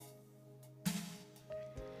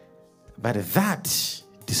But that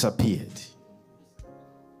disappeared.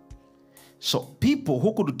 So people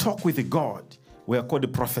who could talk with God were called the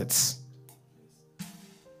prophets.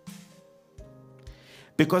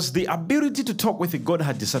 Because the ability to talk with God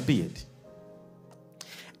had disappeared.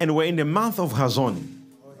 And we're in the month of Hazon,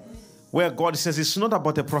 where God says it's not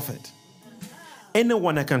about a prophet.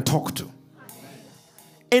 Anyone I can talk to.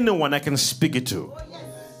 Anyone I can speak it to.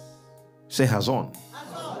 Say Hazon.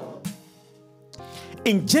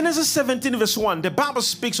 In Genesis 17 verse 1, the Bible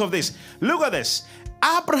speaks of this. Look at this.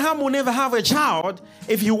 Abraham will never have a child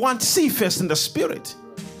if he wants to see first in the spirit.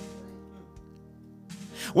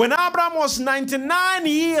 When Abraham was 99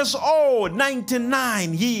 years old,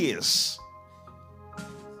 99 years,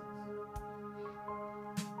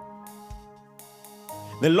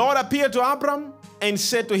 the Lord appeared to Abraham and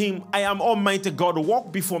said to him, I am Almighty God,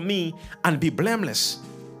 walk before me and be blameless.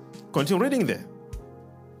 Continue reading there.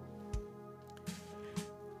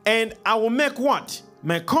 And I will make what?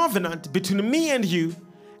 My covenant between me and you,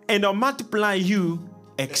 and I'll multiply you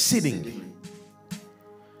exceedingly.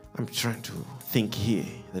 I'm trying to think here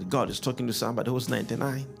that God is talking to somebody who's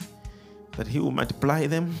 99, that he will multiply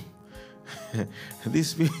them.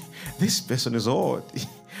 This person is old.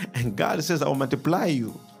 And God says, I will multiply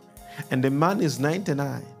you. And the man is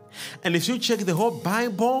 99. And if you check the whole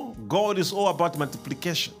Bible, God is all about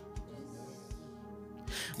multiplication.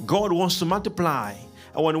 God wants to multiply.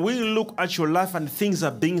 And when we look at your life and things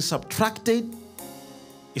are being subtracted,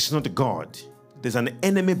 it's not God. There's an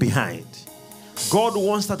enemy behind. God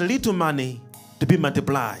wants that little money to be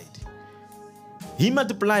multiplied. He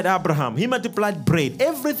multiplied Abraham. He multiplied bread.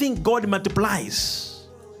 Everything God multiplies.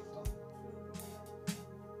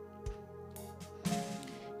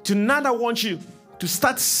 Tonight I want you to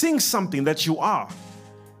start seeing something that you are.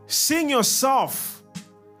 Seeing yourself.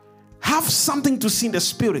 Have something to see in the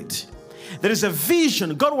spirit. There is a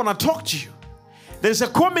vision. God wants to talk to you. There is a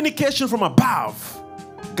communication from above.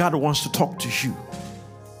 God wants to talk to you.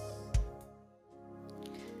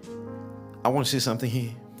 I want to say something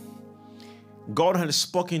here. God had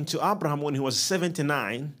spoken to Abraham when he was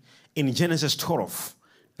 79 in Genesis 12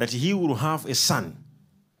 that he would have a son.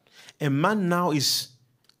 A man now is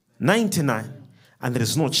 99 and there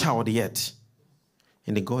is no child yet.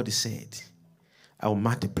 And then God said, I will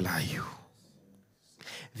multiply you.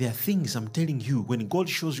 There are things I'm telling you, when God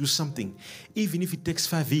shows you something, even if it takes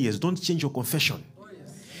 5 years, don't change your confession.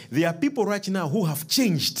 There are people right now who have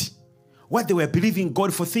changed what they were believing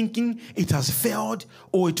God for, thinking it has failed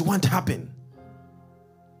or it won't happen.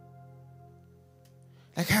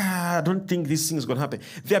 Like, I don't think this thing is going to happen.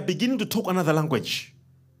 They are beginning to talk another language.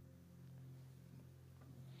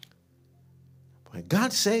 When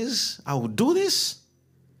God says, I will do this,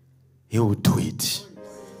 He will do it.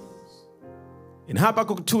 In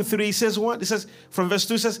Habakkuk 2:3, it says what? It says, from verse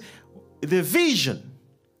 2, it says, the vision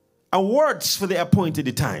are words for the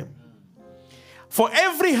appointed time. For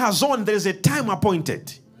every Hazon, there is a time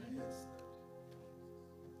appointed.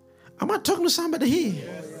 Am I talking to somebody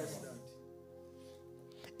here?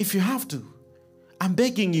 If you have to, I'm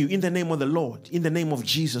begging you in the name of the Lord, in the name of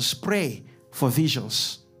Jesus, pray for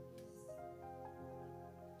visions.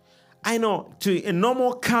 I know to a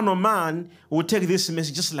normal carnal man will take this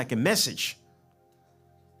message just like a message.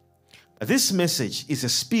 But this message is a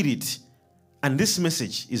spirit and this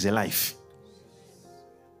message is a life.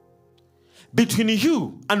 Between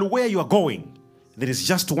you and where you are going, there is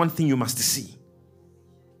just one thing you must see.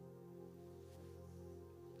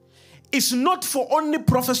 It's not for only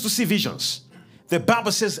prophets to see visions. The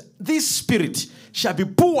Bible says, this spirit shall be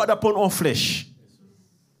poured upon all flesh.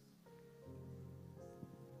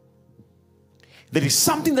 There is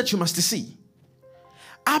something that you must see.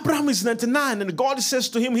 Abraham is 99 and God says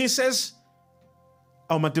to him, he says,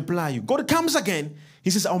 I'll multiply you. God comes again. He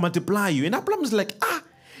says, I'll multiply you. And Abraham is like,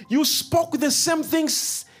 you spoke the same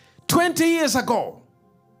things 20 years ago.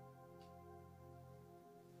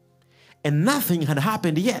 And nothing had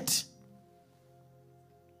happened yet.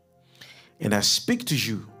 And I speak to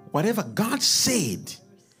you, whatever God said,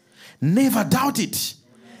 never doubt it.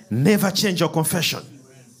 Never change your confession.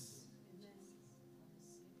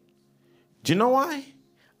 Do you know why?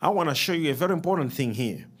 I want to show you a very important thing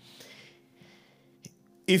here.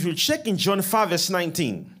 If you check in John 5 verse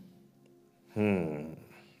 19,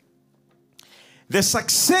 the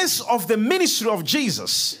success of the ministry of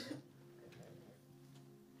Jesus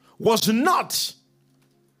was not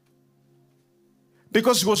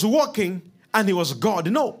because he was walking and he was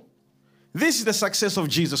God. No. This is the success of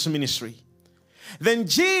Jesus' ministry. Then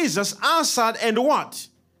Jesus answered and what?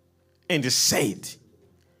 And said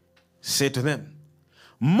to them,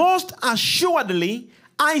 most assuredly,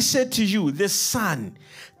 I said to you, the Son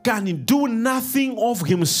can do nothing of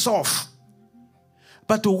himself,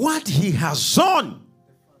 but what he has done,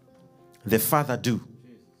 the Father do.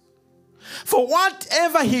 For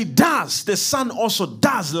whatever he does, the Son also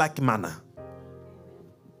does like manner.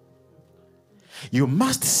 You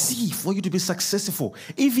must see for you to be successful,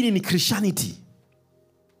 even in Christianity.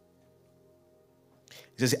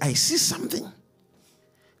 He says, I see something,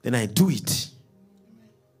 then I do it.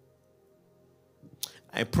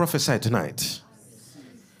 I prophesy tonight.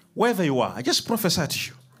 Wherever you are, I just prophesy to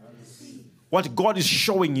you. What God is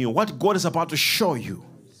showing you, what God is about to show you.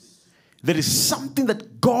 There is something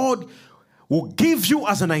that God will give you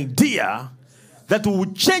as an idea that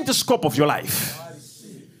will change the scope of your life.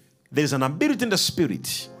 There is an ability in the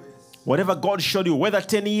spirit. Whatever God showed you, whether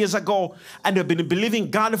 10 years ago, and you've been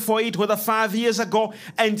believing God for it, whether 5 years ago,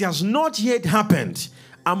 and it has not yet happened,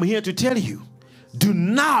 I'm here to tell you, do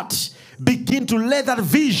not begin to let that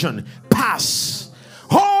vision pass.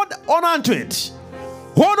 Hold on onto it.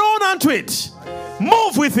 Hold on onto it.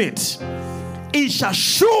 Move with it. It shall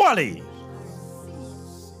surely,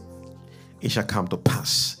 it shall come to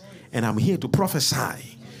pass. And I'm here to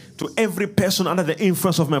prophesy to every person under the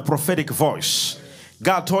influence of my prophetic voice.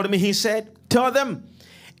 God told me, he said, tell them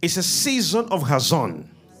it's a season of Hazon.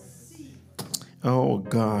 Oh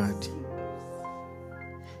God.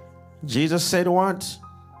 Jesus said what?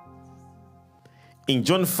 In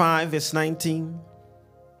John 5 verse 19.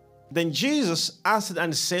 Then Jesus answered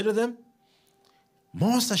and said to them,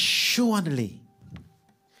 most assuredly,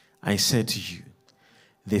 I said to you,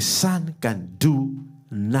 the Son can do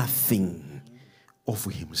nothing of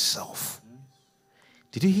himself.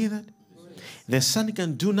 Did you hear that? The Son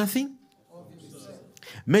can do nothing.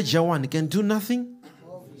 Major one can do nothing.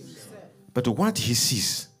 But what he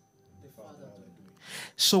sees.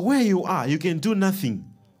 So where you are, you can do nothing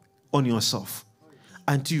on yourself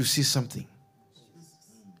until you see something.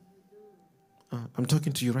 I'm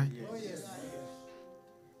talking to you, right?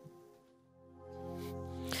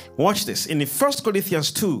 Watch this. In 1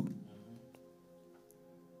 Corinthians 2,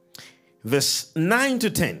 verse 9 to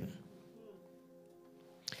 10.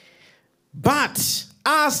 But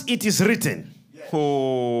as it is written,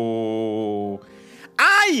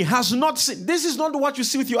 eye has not seen. This is not what you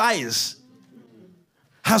see with your eyes.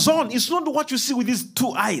 Hazon is not what you see with these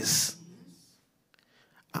two eyes.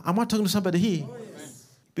 Am I talking to somebody here?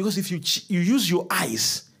 Because if you use your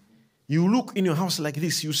eyes, you look in your house like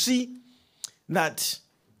this, you see that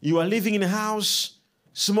you are living in a house,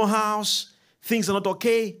 small house, things are not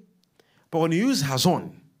okay. But when you use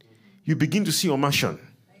Hazon, you begin to see your mansion.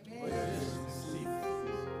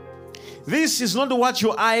 This is not what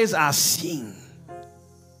your eyes are seeing.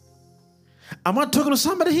 Am I talking to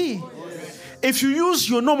somebody here? If you use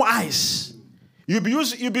your normal eyes, you'll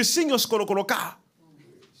be seeing your skolokolo car.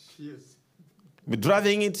 You'll be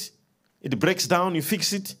driving it, it breaks down, you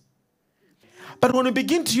fix it. But when you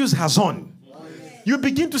begin to use Hazon, you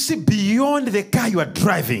begin to see beyond the car you are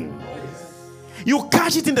driving. You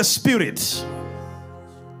catch it in the spirit.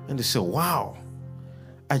 And you say, wow,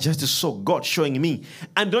 I just saw God showing me.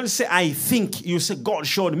 And don't say, I think. You say, God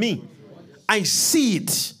showed me. I see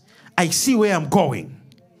it. I see where I'm going.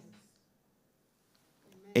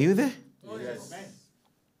 Are you there? Yes.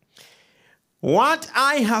 What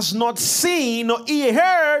eye has not seen, nor ear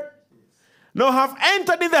heard, nor have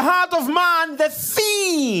entered in the heart of man the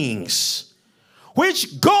things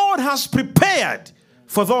which God has prepared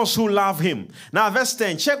for those who love him. Now, verse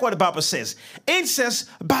 10, check what the Bible says. It says,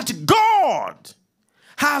 but God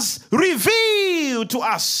has revealed to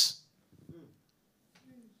us.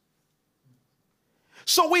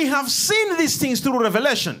 So we have seen these things through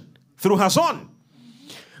revelation, through Hazon.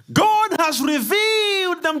 God has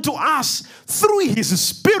revealed them to us through his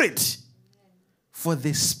Spirit. For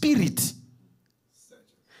the Spirit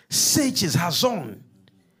searches Hazon,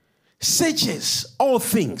 searches all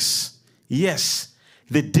things. Yes,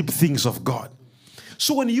 the deep things of God.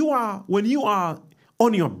 So when you are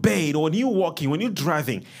on your bed, or when you're walking, when you're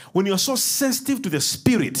driving, when you're so sensitive to the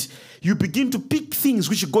Spirit, you begin to pick things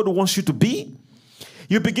which God wants you to be.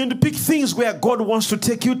 You begin to pick things where God wants to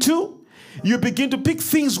take you to. You begin to pick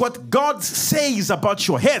things what God says about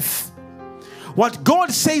your health, what God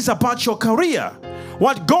says about your career,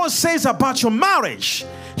 what God says about your marriage.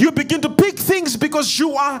 You begin to pick things because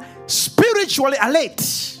you are spiritually alert.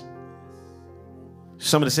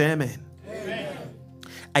 Somebody say amen. Amen.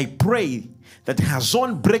 I pray that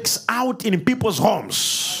Hazon breaks out in people's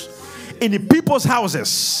homes, in people's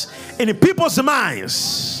houses, in people's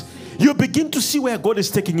minds. You begin to see where God is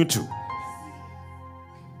taking you to.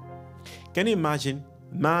 Can you imagine?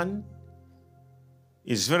 Man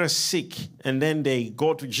is very sick, and then they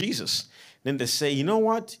go to Jesus. Then they say, you know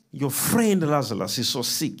what? Your friend Lazarus is so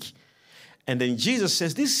sick. And then Jesus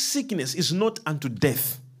says, this sickness is not unto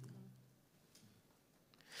death.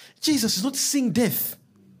 Jesus is not seeing death.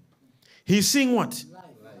 He's seeing what?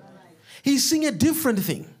 He's seeing a different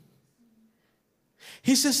thing.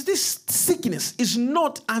 He says, this sickness is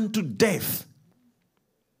not unto death.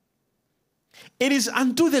 It is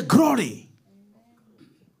unto the glory.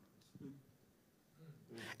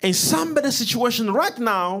 In somebody's situation right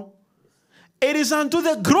now, it is unto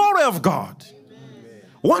the glory of God. Amen.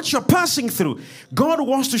 What you're passing through, God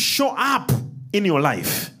wants to show up in your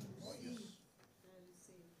life.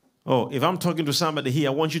 Oh, if I'm talking to somebody here,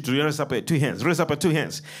 I want you to raise up your two hands. Raise up your two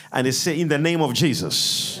hands. And they say, in the name of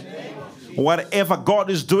Jesus, whatever God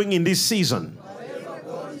is doing in this season,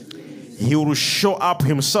 He will show up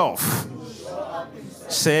Himself.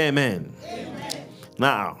 Say amen.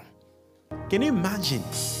 Now, can you imagine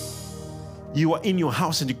you are in your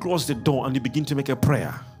house and you close the door and you begin to make a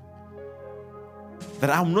prayer that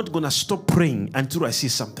I'm not going to stop praying until I see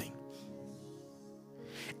something.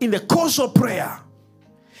 In the course of prayer,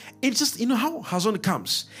 it just, you know how Hazon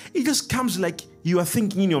comes? It just comes like you are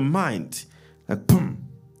thinking in your mind, like boom.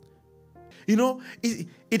 You know,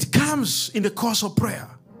 it comes in the course of prayer.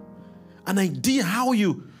 An idea how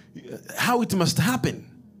it must happen.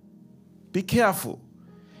 Be careful,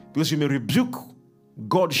 because you may rebuke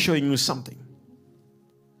God showing you something.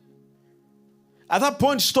 At that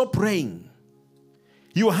point, stop praying.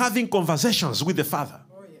 You are having conversations with the Father.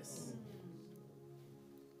 Oh, yes.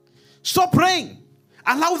 Stop praying.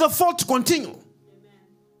 Allow the thought to continue. Amen.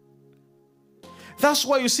 That's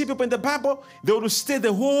why you see people in the Bible, they will stay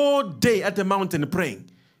the whole day at the mountain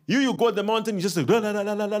praying. You go to the mountain, you just say, la, la,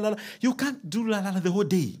 la, la, la, la. You can't do la, la, la the whole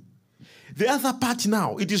day. The other part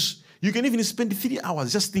now, it is, you can even spend 3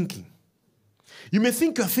 hours just thinking. You may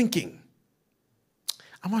think you're thinking.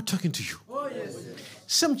 I'm not talking to you. Oh, yes.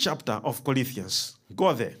 Same chapter of Corinthians.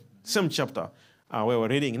 Go there. Same chapter where we're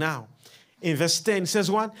reading now. In verse 10 it says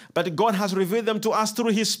what? But God has revealed them to us through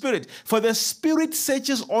His Spirit. For the Spirit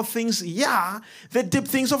searches all things, the deep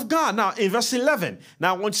things of God. Now in verse 11,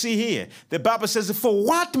 now I want to see here. The Bible says, for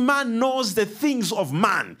what man knows the things of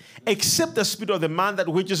man, except the spirit of the man that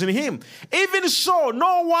which is in him? Even so,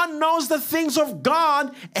 no one knows the things of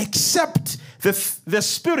God except the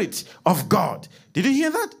Spirit of God. Did you hear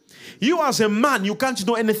that? You as a man, you can't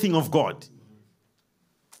know anything of God,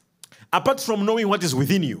 apart from knowing what is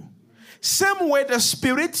within you. Same way the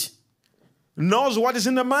Spirit knows what is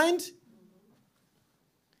in the mind.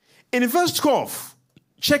 In verse 12,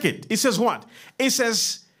 check it. It says what? It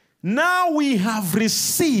says, now we have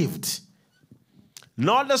received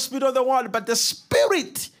not the spirit of the world, but the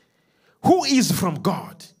Spirit who is from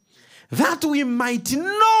God, that we might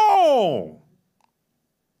know.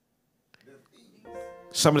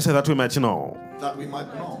 Somebody say that we might know. That we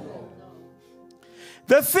might know.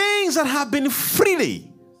 The things that have been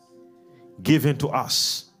freely given to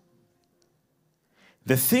us.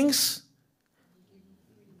 The things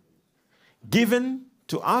given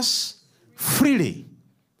to us freely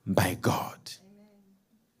by God.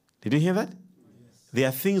 Did you hear that? Yes. There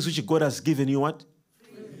are things which God has given you what?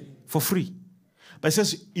 For free. But it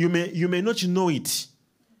says you may not know it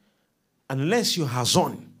unless you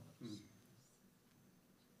Hazon.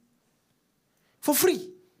 For free.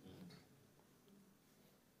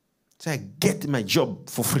 So I get my job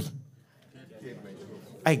for free.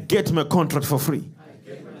 I get my contract for free.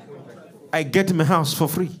 I get my house for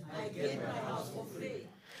free. It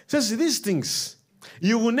says these things,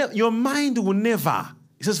 your mind will never.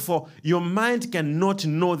 It says for your mind cannot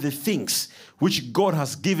know the things which God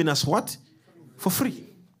has given us what? For free.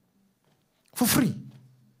 For free.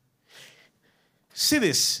 See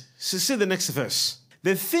this. See the next verse.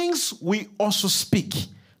 The things we also speak,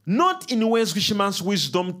 not in ways which man's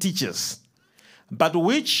wisdom teaches, but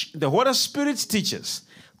which the Holy Spirit teaches,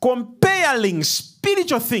 comparing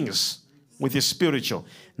spiritual things with the spiritual.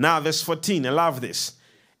 Now, verse 14, I love this.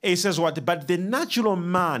 It says what? But the natural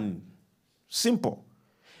man, simple.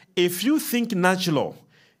 If you think natural,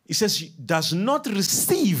 it says, does not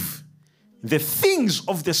receive the things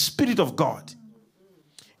of the Spirit of God.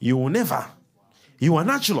 You will never. You are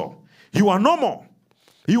natural. You are normal.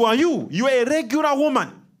 You are you. You are a regular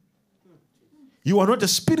woman. You are not a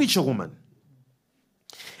spiritual woman.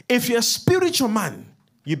 If you're a spiritual man,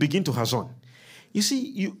 you begin to Hazon. You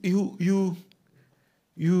see, you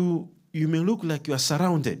may look like you are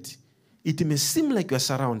surrounded. It may seem like you are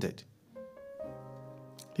surrounded.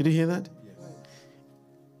 Did you hear that?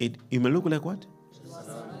 Yes. You may look like what?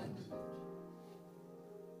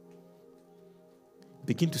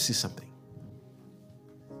 Begin to see something.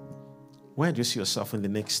 Where do you see yourself in the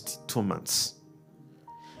next 2 months?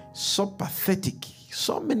 So pathetic.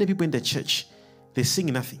 So many people in the church, they sing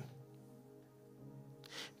nothing.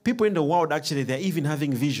 People in the world, actually, they're even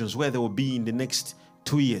having visions where they will be in the next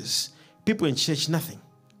 2 years. People in church, nothing.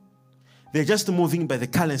 They're just moving by the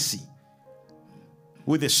currency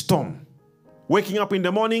with a storm. Waking up in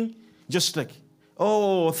the morning, just like,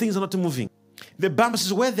 oh, things are not moving. The Bible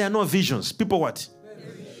says where there are no visions, people what?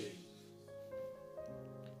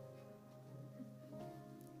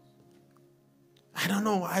 I don't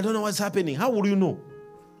know. I don't know what's happening. How will you know?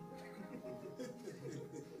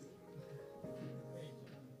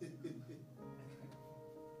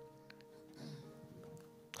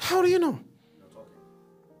 How do you know?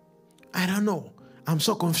 I don't know. I'm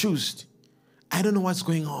so confused. I don't know what's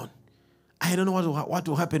going on. I don't know what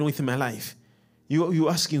will happen with my life.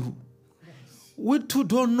 You're asking who? We too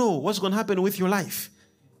don't know what's going to happen with your life.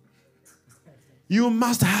 You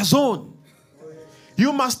must Hazon.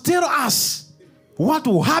 You must tell us what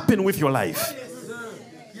will happen with your life.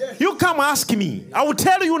 You come ask me. I will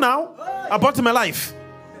tell you now about my life.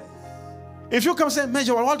 If you come say,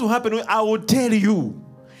 Major, what will happen? I will tell you.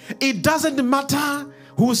 It doesn't matter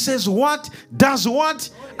who says what, does what.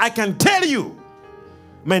 I can tell you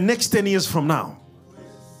my next 10 years from now.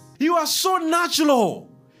 You are so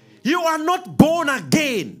natural. You are not born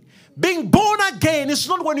again. Being born again is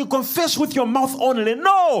not when you confess with your mouth only.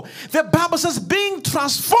 No. The Bible says being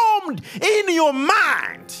transformed in your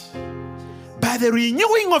mind by the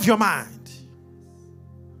renewing of your mind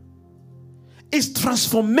is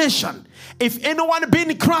transformation. If anyone be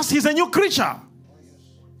in Christ, he's a new creature.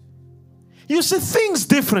 You see things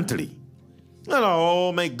differently.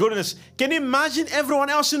 Oh my goodness. Can you imagine everyone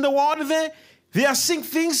else in the world there? They are seeing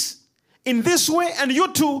things in this way, and you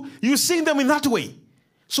too, you seeing them in that way.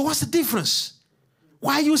 So what's the difference?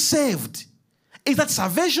 Why are you saved? Is that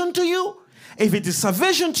salvation to you? If it is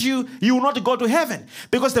salvation to you, you will not go to heaven.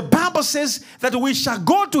 Because the Bible says that we shall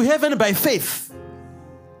go to heaven by faith.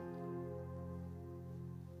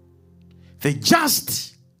 The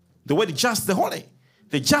just, the word just, the holy,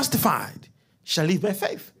 the justified shall live by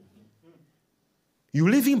faith. You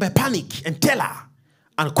living by panic and terror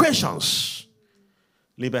and questions.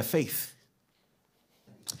 Live by faith.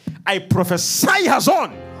 I prophesy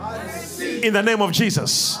Hazon in the name of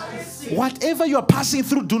Jesus. Whatever you are passing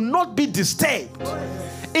through, do not be disturbed.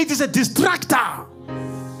 It is a distractor.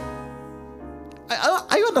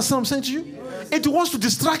 Are you understand what I'm saying to you? It wants to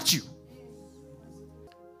distract you.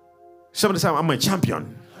 Somebody say, I'm a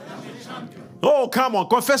champion. Oh, come on,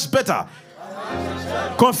 confess better.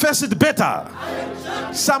 Confess it better.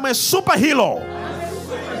 Some a superhero.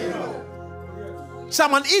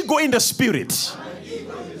 Some an ego in the spirit.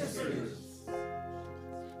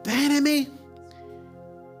 The enemy.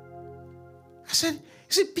 I said, you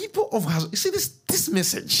see, people of Hazon, you see this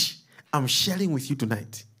message I'm sharing with you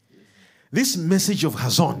tonight. This message of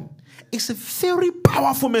Hazon is a very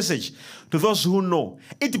powerful message to those who know.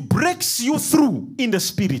 It breaks you through in the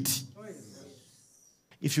spirit.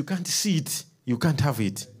 If you can't see it, you can't have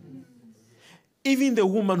it. Even the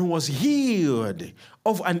woman who was healed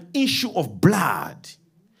of an issue of blood,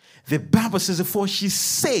 the Bible says, for she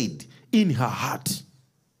said in her heart,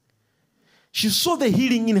 she saw the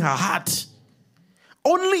healing in her heart.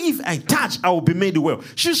 Only if I touch, I will be made well.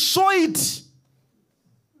 She saw it.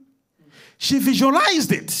 She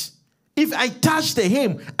visualized it. If I touch the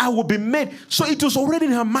hem, I will be made. So it was already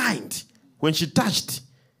in her mind. When she touched,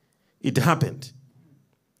 it happened.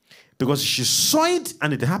 Because she saw it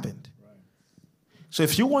and it happened. So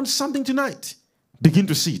if you want something tonight, begin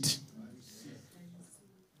to see it.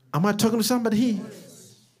 Am I talking to somebody here?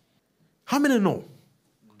 How many know?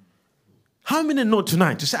 How many know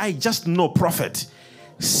tonight? To say, I just know, prophet,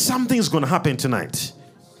 something's going to happen tonight.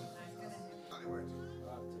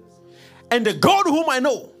 And the God whom I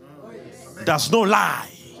know does not lie.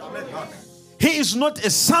 He is not a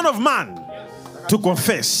son of man to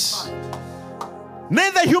confess,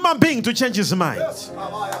 neither human being to change his mind.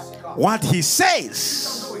 What he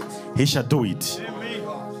says, he shall do it.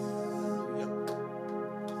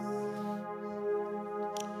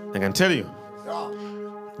 I can tell you,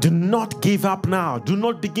 do not give up now. Do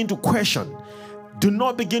not begin to question. Do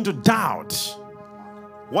not begin to doubt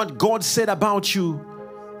what God said about you.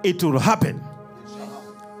 It will happen.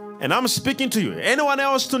 And I'm speaking to you. Anyone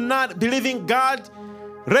else tonight believing God,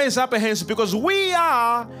 raise up your hands, because we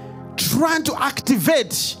are trying to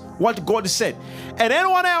activate what God said. And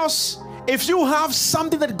anyone else, if you have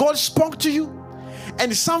something that God spoke to you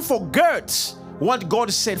and some forgot what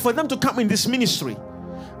God said, for them to come in this ministry,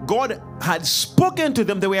 God had spoken to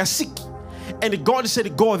them, they were sick, and God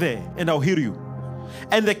said, go there and I'll heal you.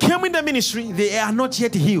 And they came in the ministry, they are not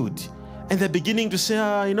yet healed. And they're beginning to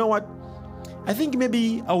say, you know what? I think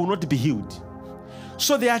maybe I will not be healed.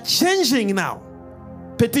 So they are changing now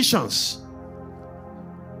petitions.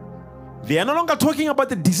 They are no longer talking about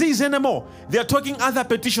the disease anymore. They are talking other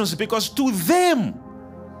petitions because to them,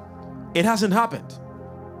 it hasn't happened.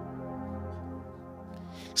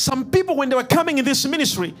 Some people, when they were coming in this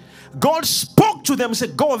ministry, God spoke to them and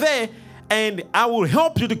said, go there and I will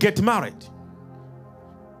help you to get married.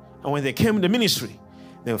 And when they came in the ministry,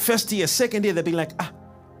 the first year, second year, they'd be like,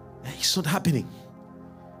 it's not happening.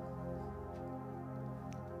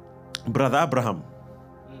 Brother Abraham,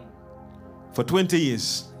 for 20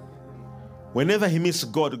 years, whenever he meets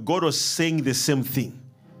God, God was saying the same thing.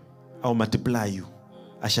 I'll multiply you.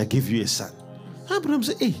 I shall give you a son. Abraham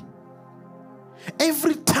said, hey.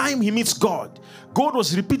 Every time he meets God, God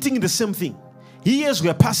was repeating the same thing. Years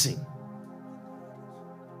were passing.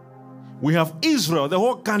 We have Israel, the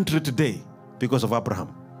whole country today, because of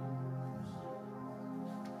Abraham.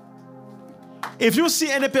 If you see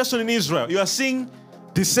any person in Israel, you are seeing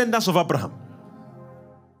descendants of Abraham.